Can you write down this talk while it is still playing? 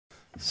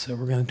So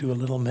we're going to do a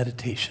little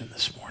meditation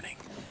this morning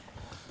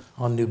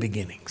on new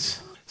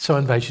beginnings. So I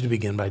invite you to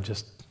begin by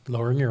just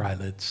lowering your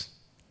eyelids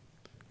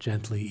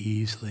gently,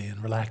 easily,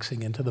 and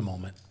relaxing into the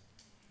moment.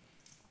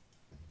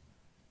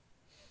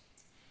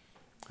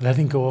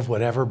 Letting go of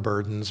whatever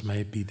burdens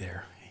may be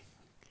there.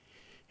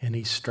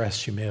 Any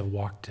stress you may have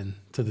walked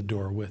into the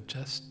door with,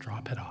 just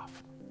drop it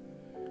off.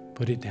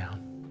 Put it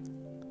down.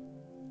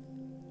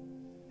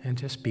 And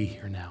just be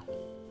here now.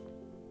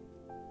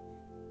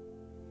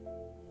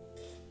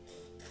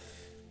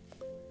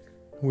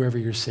 Wherever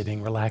you're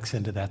sitting, relax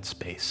into that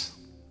space.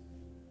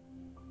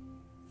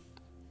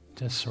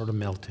 Just sort of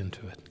melt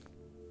into it.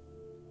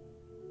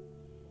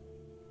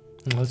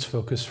 And let's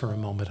focus for a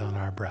moment on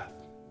our breath.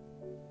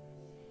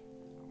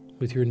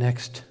 With your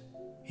next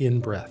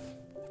in-breath,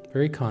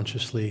 very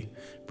consciously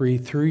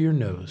breathe through your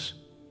nose,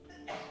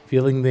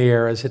 feeling the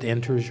air as it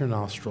enters your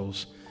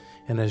nostrils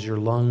and as your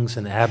lungs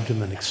and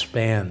abdomen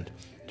expand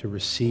to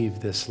receive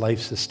this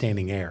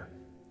life-sustaining air.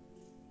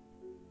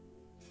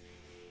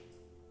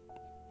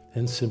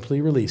 Then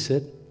simply release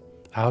it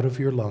out of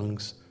your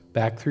lungs,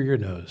 back through your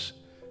nose,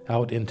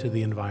 out into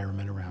the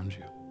environment around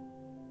you.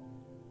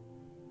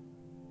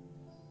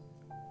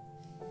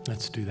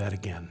 Let's do that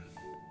again.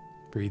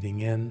 Breathing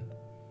in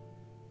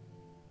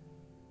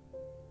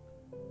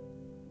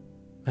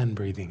and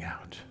breathing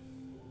out.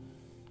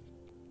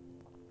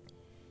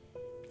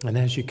 And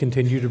as you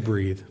continue to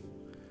breathe,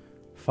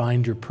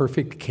 find your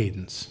perfect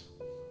cadence,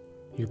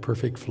 your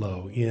perfect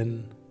flow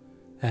in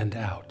and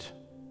out,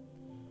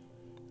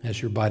 as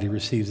your body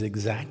receives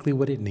exactly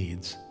what it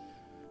needs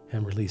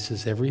and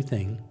releases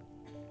everything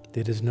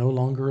that is no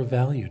longer of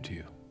value to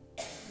you.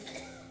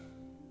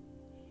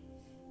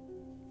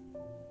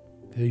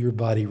 Feel your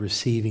body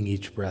receiving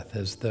each breath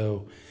as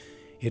though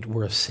it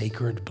were a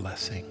sacred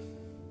blessing.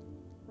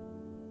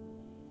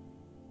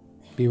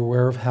 Be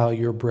aware of how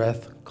your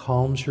breath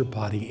calms your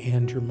body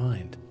and your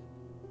mind.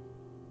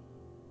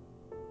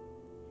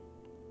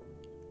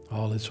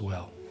 All is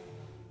well.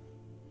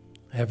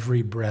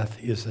 Every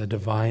breath is a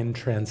divine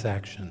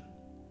transaction.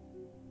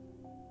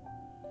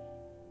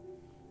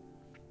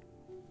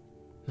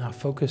 Now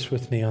focus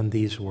with me on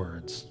these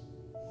words.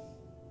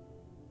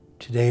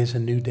 Today is a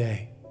new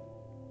day.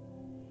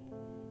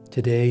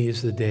 Today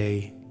is the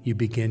day you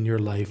begin your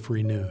life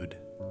renewed.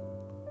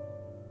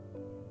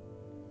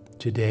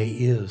 Today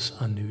is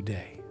a new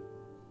day.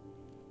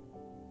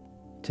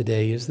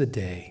 Today is the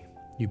day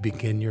you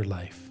begin your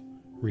life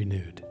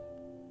renewed.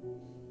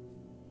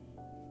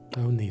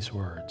 Own these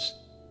words.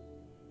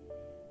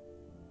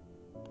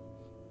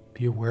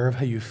 Be aware of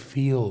how you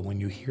feel when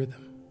you hear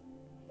them.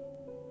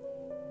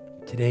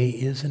 Today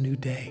is a new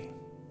day.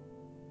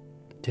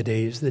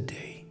 Today is the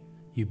day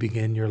you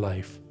begin your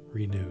life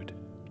renewed.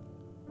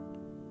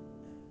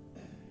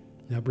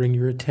 Now bring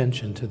your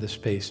attention to the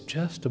space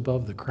just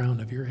above the crown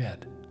of your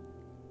head.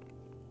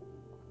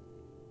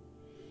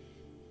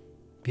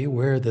 Be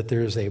aware that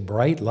there is a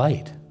bright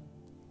light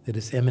that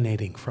is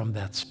emanating from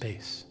that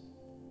space.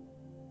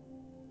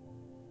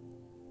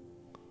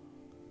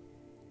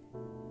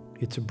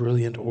 It's a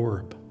brilliant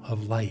orb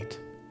of light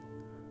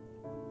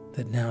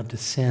that now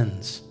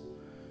descends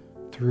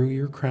through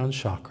your crown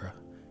chakra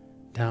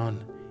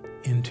down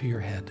into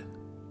your head.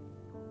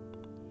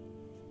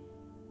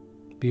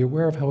 Be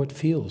aware of how it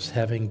feels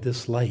having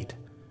this light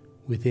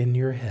within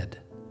your head.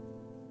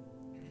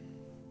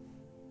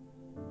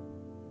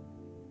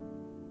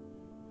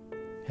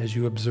 As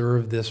you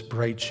observe this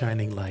bright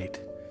shining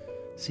light,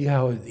 see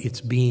how its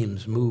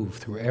beams move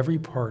through every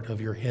part of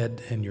your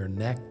head and your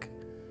neck,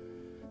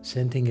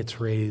 sending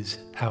its rays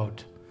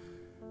out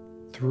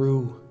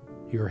through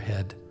your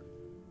head,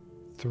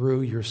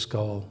 through your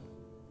skull,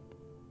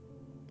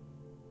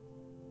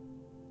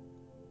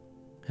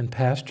 and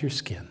past your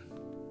skin,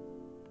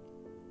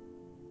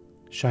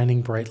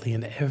 shining brightly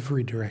in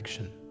every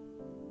direction.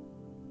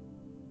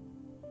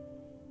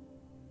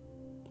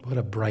 What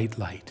a bright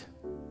light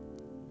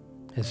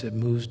as it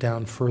moves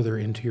down further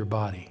into your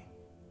body,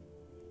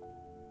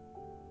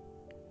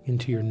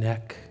 into your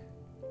neck,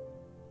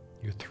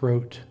 your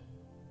throat,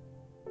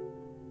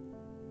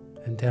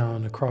 and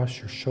down across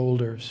your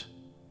shoulders,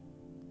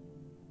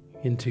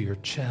 into your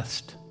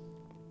chest,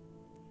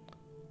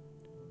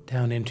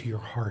 down into your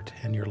heart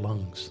and your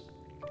lungs.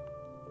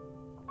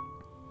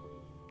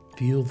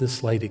 Feel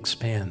this light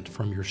expand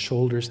from your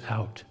shoulders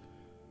out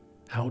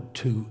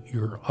to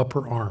your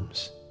upper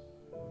arms,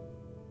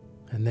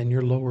 and then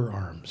your lower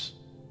arms,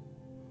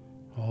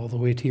 all the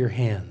way to your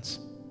hands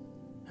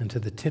and to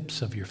the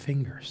tips of your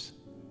fingers,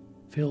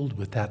 filled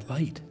with that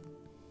light.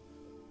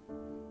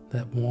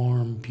 That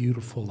warm,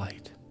 beautiful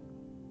light.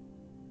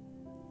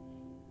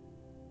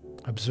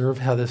 Observe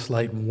how this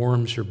light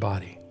warms your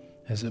body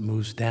as it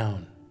moves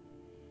down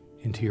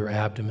into your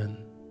abdomen,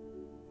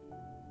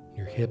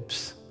 your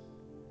hips,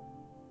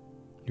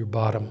 your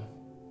bottom,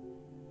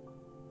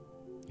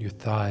 your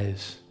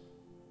thighs,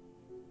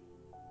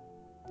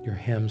 your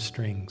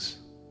hamstrings,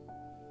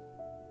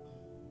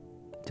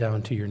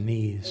 down to your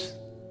knees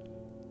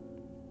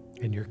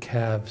and your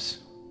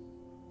calves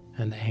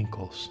and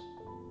ankles,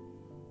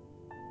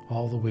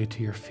 all the way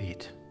to your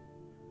feet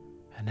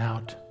and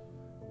out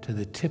to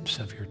the tips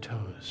of your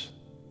toes.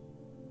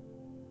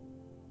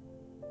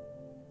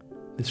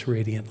 This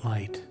radiant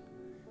light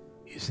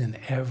is in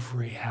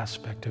every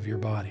aspect of your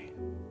body,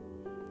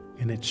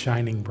 and it's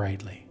shining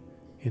brightly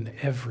in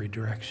every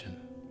direction.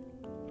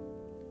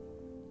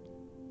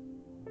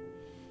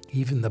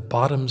 Even the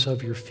bottoms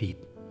of your feet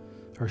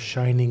are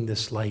shining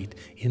this light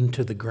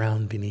into the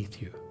ground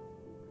beneath you.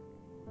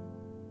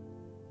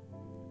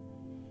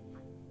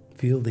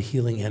 Feel the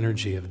healing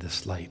energy of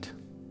this light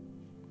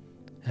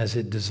as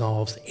it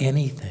dissolves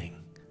anything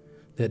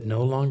that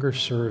no longer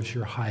serves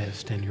your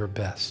highest and your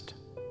best.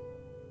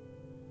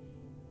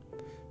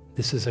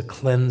 This is a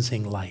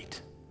cleansing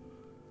light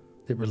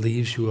that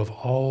relieves you of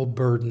all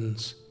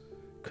burdens,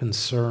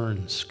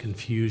 concerns,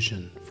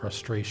 confusion,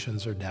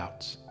 frustrations, or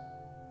doubts.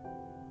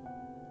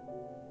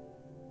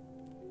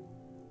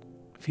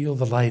 Feel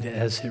the light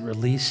as it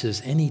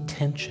releases any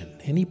tension,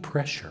 any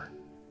pressure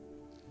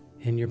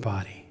in your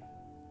body,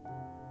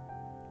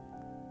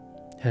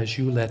 as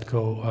you let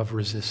go of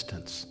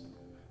resistance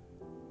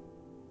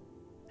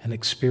and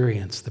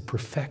experience the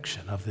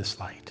perfection of this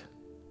light.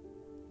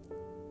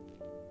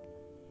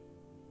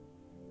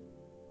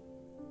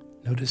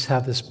 Notice how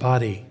this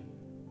light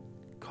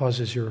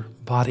causes your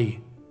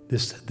body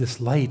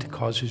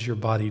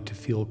to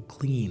feel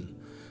clean,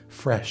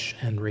 fresh,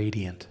 and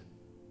radiant.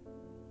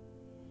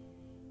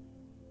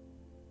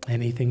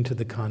 Anything to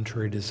the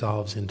contrary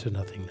dissolves into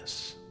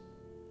nothingness.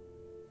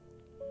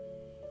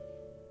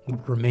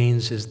 What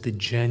remains is the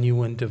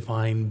genuine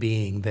divine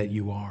being that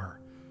you are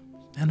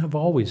and have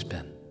always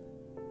been.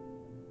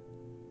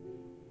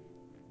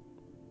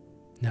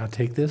 Now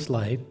take this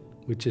light,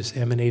 which is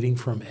emanating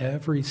from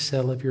every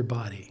cell of your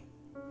body,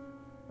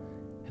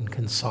 and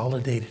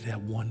consolidate it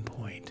at one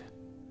point,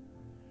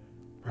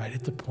 right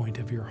at the point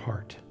of your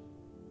heart.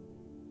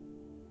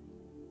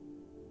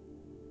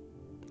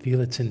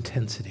 Feel its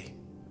intensity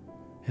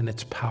and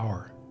its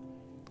power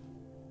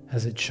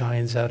as it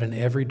shines out in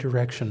every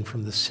direction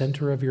from the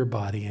center of your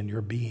body and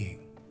your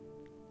being.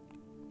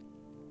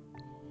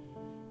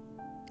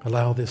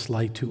 Allow this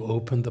light to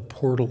open the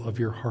portal of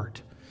your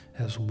heart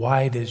as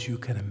wide as you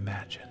can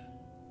imagine.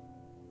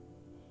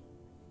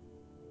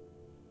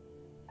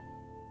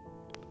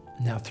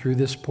 Now through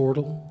this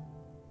portal,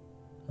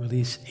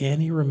 release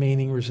any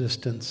remaining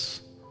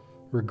resistance,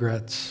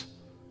 regrets,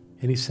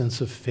 any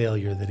sense of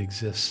failure that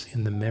exists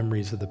in the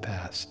memories of the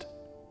past.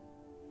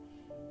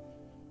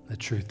 The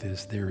truth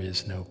is, there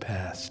is no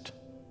past.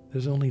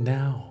 There's only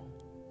now.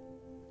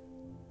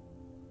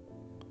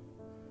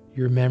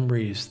 Your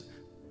memories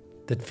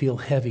that feel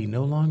heavy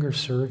no longer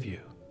serve you.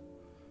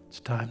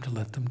 It's time to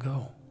let them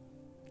go.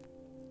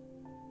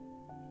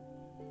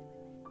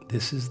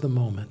 This is the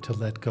moment to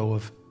let go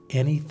of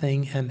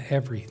anything and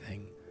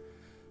everything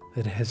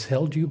that has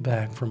held you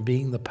back from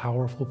being the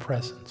powerful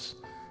presence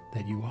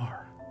that you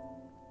are.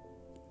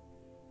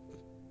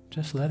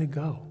 Just let it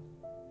go.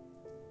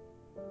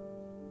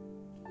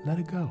 Let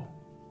it go.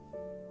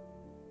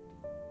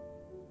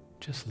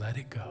 Just let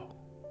it go.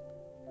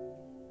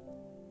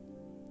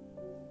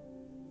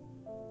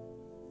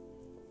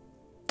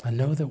 And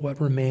know that what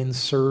remains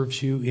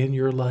serves you in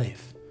your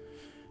life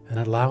and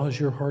allows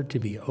your heart to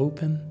be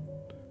open,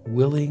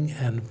 willing,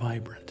 and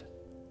vibrant.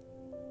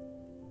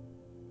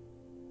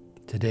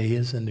 Today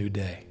is a new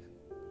day.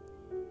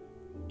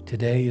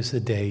 Today is the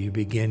day you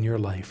begin your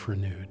life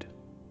renewed.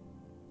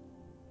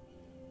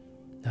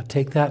 Now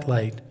take that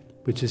light,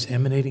 which is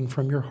emanating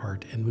from your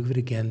heart, and move it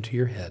again to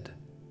your head.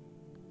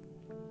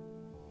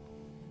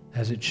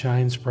 As it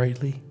shines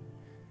brightly,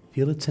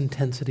 feel its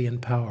intensity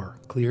and power.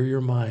 Clear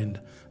your mind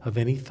of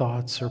any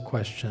thoughts or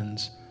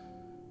questions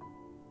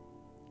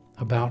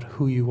about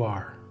who you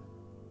are,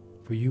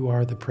 for you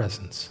are the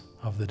presence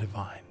of the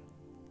divine.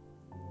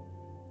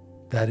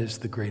 That is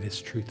the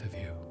greatest truth of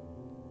you.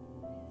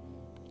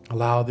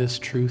 Allow this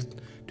truth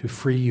to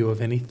free you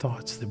of any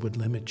thoughts that would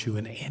limit you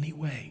in any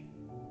way.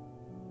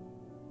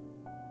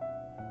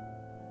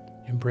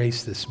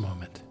 Embrace this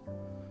moment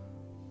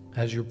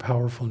as your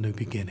powerful new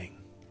beginning.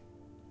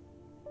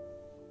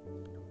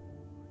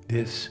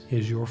 This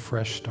is your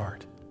fresh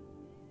start.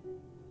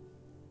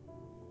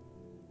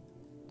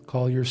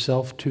 Call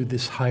yourself to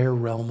this higher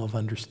realm of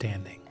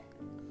understanding,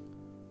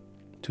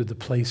 to the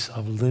place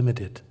of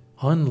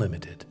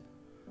unlimited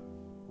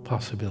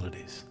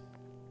possibilities.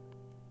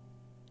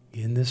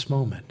 In this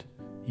moment,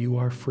 you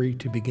are free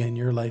to begin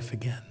your life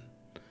again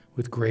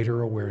with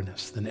greater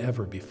awareness than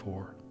ever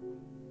before.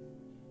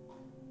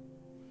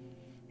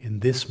 In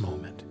this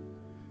moment,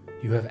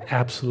 you have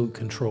absolute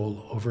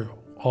control over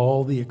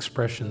all the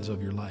expressions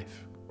of your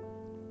life.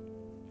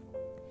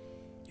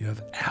 You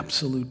have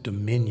absolute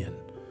dominion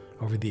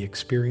over the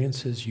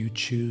experiences you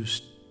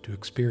choose to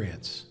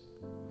experience,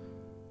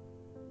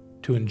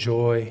 to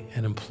enjoy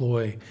and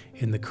employ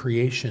in the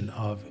creation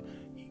of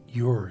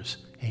yours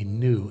a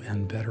new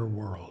and better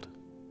world.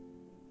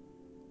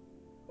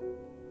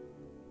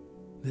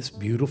 This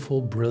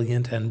beautiful,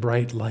 brilliant, and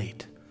bright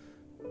light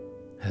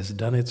has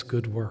done its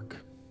good work.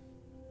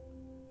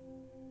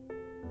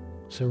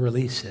 So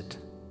release it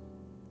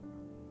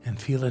And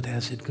feel it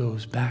as it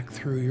goes back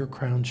through your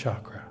crown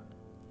chakra,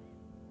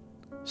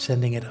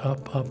 sending it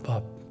up, up,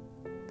 up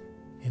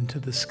into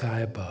the sky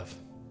above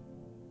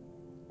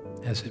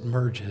as it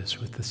merges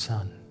with the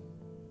sun.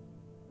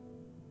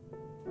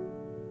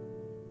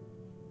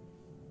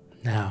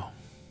 Now,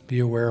 be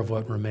aware of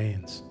what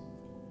remains.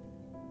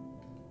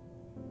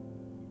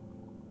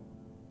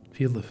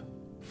 Feel the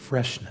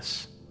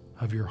freshness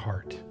of your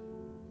heart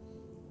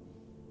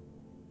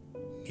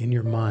in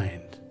your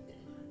mind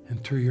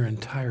and through your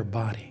entire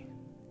body.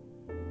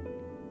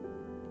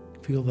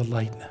 Feel the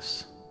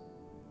lightness,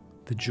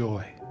 the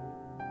joy,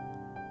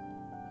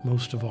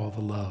 most of all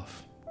the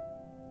love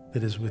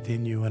that is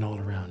within you and all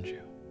around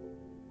you.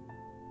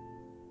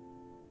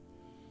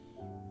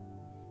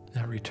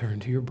 Now return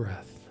to your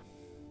breath.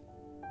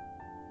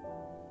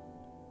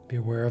 Be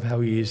aware of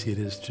how easy it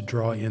is to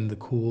draw in the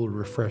cool,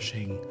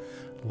 refreshing,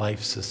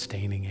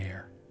 life-sustaining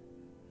air.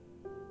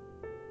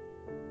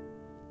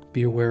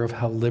 Be aware of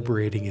how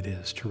liberating it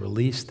is to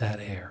release that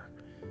air,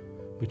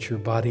 which your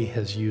body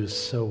has used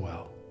so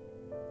well.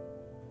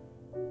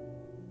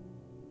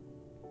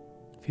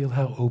 Feel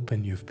how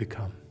open you've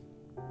become.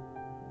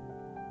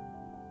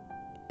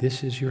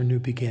 This is your new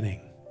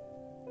beginning,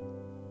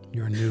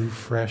 your new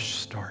fresh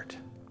start.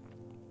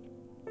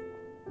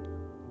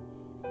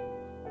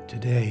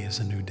 Today is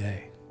a new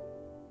day.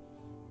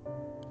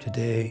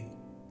 Today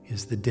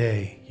is the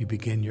day you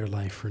begin your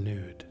life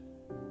renewed.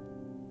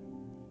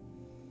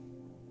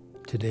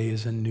 Today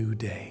is a new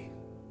day.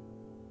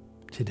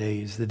 Today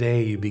is the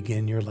day you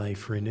begin your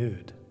life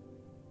renewed.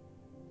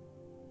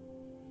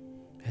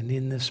 And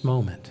in this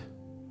moment,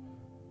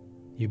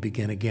 you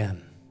begin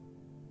again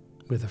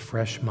with a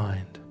fresh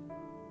mind,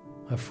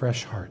 a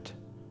fresh heart,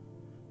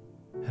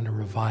 and a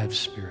revived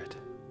spirit.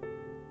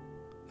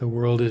 The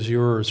world is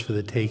yours for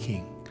the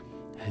taking,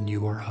 and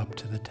you are up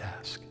to the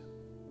task.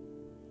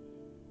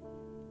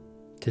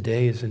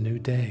 Today is a new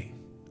day.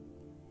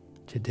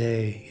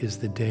 Today is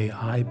the day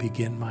I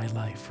begin my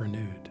life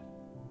renewed.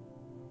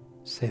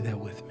 Say that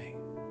with me.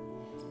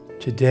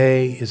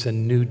 Today is a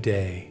new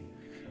day.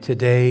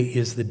 Today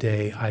is the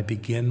day I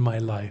begin my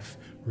life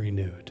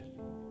renewed.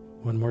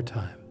 One more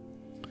time.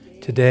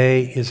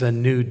 Today is a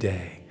new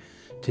day.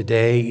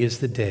 Today is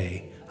the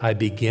day I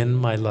begin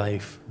my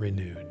life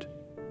renewed.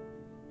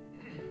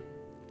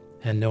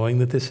 And knowing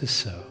that this is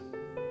so,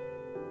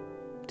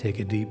 take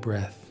a deep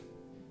breath.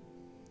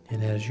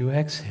 And as you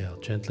exhale,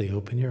 gently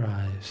open your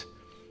eyes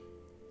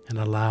and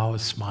allow a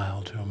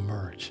smile to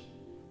emerge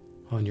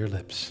on your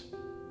lips.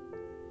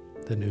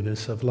 The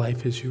newness of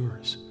life is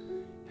yours,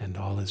 and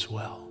all is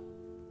well.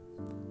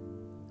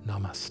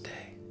 Namaste.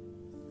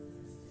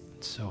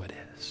 And so it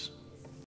is.